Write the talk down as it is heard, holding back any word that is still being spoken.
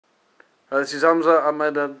This is Hamza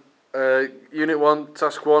Ahmed, Unit 1,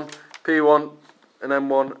 Task 1, P1 and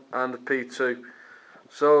M1 and P2.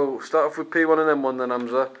 So, start off with P1 and M1 then,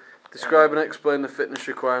 Hamza. Describe and explain the fitness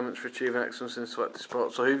requirements for achieving excellence in selected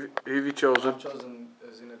sports. So, who have you chosen? I've chosen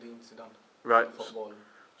Zinedine Zidane. Right. Football.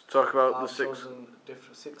 Talk about I've the six. chosen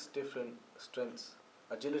six different strengths: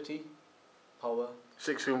 agility, power.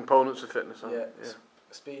 6 components of fitness. Yeah.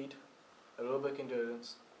 Speed, aerobic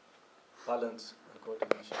endurance, balance, and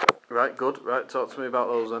coordination. Right. Good. Right. Talk to me about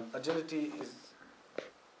those then. Agility is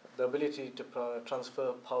the ability to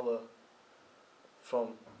transfer power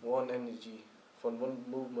from one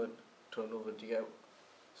movement to another.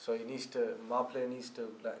 So my player needs to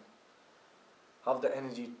have the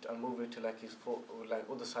energy and move it to his foot or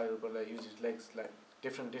other side, but use his legs,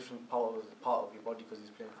 different part of your body because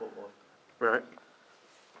he's playing football. Right.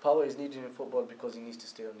 Power is needed in football because he needs to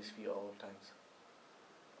stay on his feet at all times.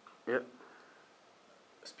 Yep.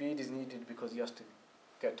 Speed is needed because he has to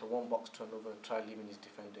get to one box to another, try leaving his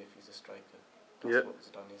defender if he's a striker. That's what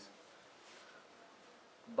Zidane is.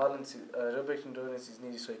 Balance, aerobic endurance is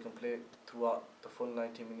needed so he can play throughout the full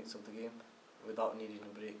 90 minutes of the game without needing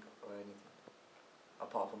a break or anything,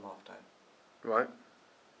 apart from half time. Right.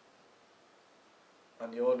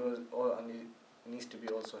 And he needs to be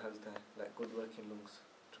also healthy, good working lungs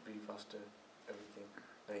to breathe faster, everything.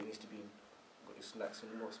 He needs to be some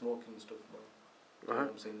more smoking and stuff. You know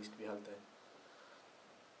what I'm saying? He needs to be healthy.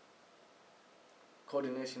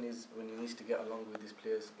 Coordination is when he needs to get along with his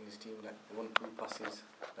players in his team, 1-2 passes,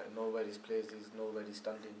 know where his players is, know where he's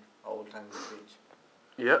standing at all times of the pitch.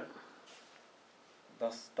 Yep.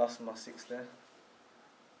 That's my 6 there.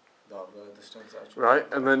 The strengths actually. Right,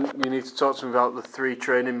 and then you need to talk to me about the 3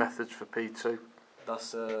 training methods for P2.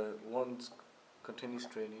 That's one's continuous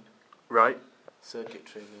training. Right. Circuit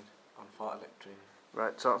training and fartlek training.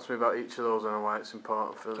 Right, talk to me about each of those and why it's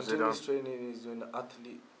important for Zidane. Continuous training is when the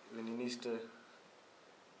athlete, when he needs to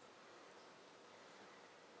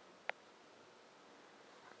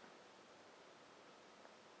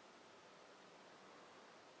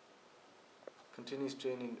continuous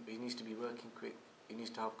training, he needs to be working quick. He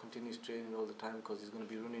needs to have continuous training all the time because he's going to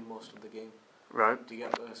be running most of the game. Right.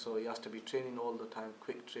 So he has to be training all the time,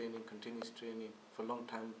 quick training, continuous training for a long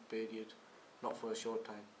time period, not for a short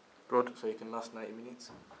time. Good. So he can last 90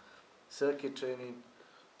 minutes. Circuit training.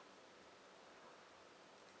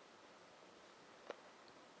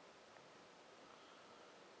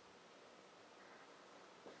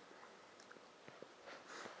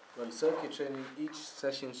 Well, circuit training, each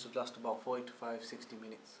session should last about 60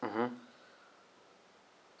 minutes.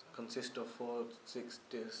 Consist of 4-6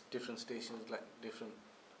 different stations, different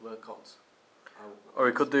workouts. Or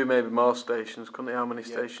he could do maybe more stations, couldn't he? How many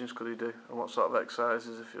stations could he do? And what sort of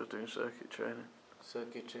exercises if he was doing circuit training?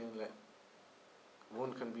 Circuit training,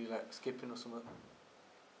 one can be skipping or something.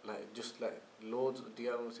 Loads, do you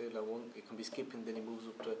know what I'm saying? One, it can be skipping, then he moves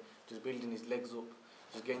up to just building his legs up,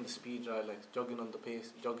 just getting the speed right, jogging on the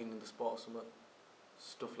pace, jogging in the spot or something.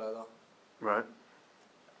 Stuff like that. Right.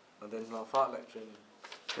 And then fartlek training.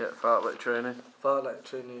 Yeah, fartlek training. Fartlek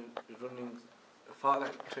training is running.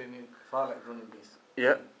 Fartlek running base.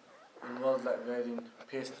 Yeah. Involves varying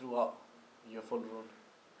pace throughout your full run.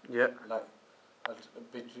 Yeah.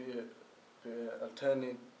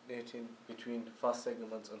 Alternating between fast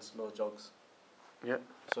segments and slow jogs. Yeah.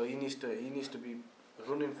 So he needs to be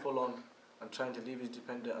running full on and trying to leave his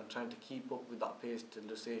defender and trying to keep up with that pace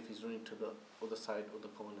to say if he's running to the other side of the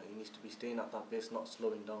corner. He needs to be staying at that pace, not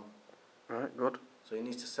slowing down. Right, good. So he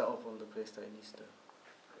needs to set up on the pace that he needs to.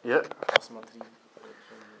 Yeah. That's my 3.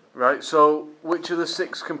 Right, so which of the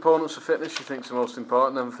 6 components of fitness you think is the most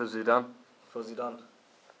important then for Zidane? For Zidane,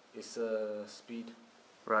 it's speed.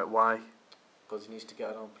 Right, why? Because he needs to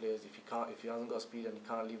get around players. If he hasn't got speed and he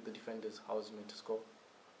can't leave the defenders, how is he meant to score?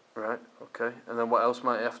 Right, okay. And then what else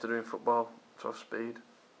might he have to do in football to have speed?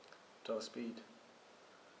 To have speed.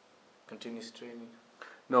 Continuous training.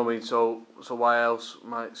 No, I mean, so why else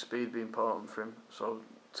might speed be important for him? So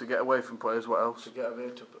to get away from players, what else? To get away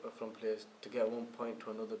from players, to get one point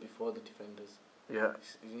to another before the defenders. Yeah.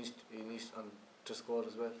 He needs and to score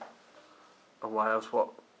as well. And why else?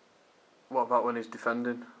 What about when he's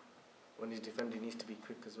defending? When he's defending, he needs to be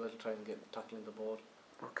quick as well, try and get tackling the ball.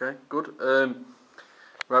 Okay, good.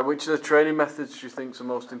 Right, which of the training methods do you think is the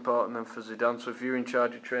most important then for Zidane? So if you're in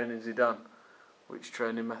charge of training Zidane, which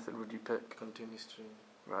training method would you pick? Continuous training.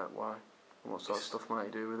 Right, why? And what sort of stuff might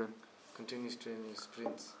you do with him? Continuous training,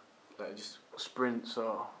 sprints, just sprints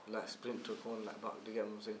or sprint to a corner back. Do you get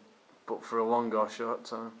what I'm saying? But for a long or short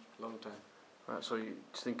time? Long time. Right, so do you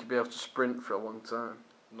think you'd be able to sprint for a long time?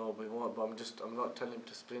 No, but he won't. But I'm not telling him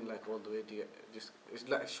to sprint like all the way to get. Just it's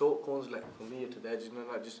like short cones, like from here to there. You know,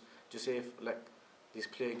 like just say if like this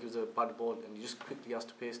player gives a bad ball and he just quickly has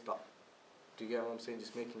to pace that. Do you get what I'm saying?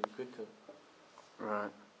 Just making it quicker.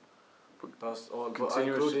 Right. That's all.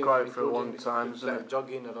 Continuous is quite for a long time, isn't like it?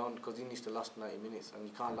 jogging around because he needs to last 90 minutes and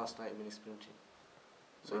you can't last 90 minutes sprinting.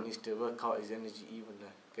 So he needs to work out his energy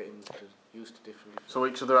evenly, get him used to different. So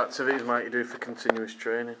which other activities might you do for continuous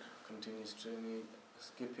training? Continuous training,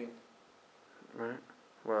 skipping. Right.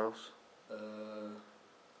 What else?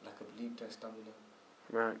 Like a bleed test stamina.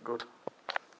 Right, good.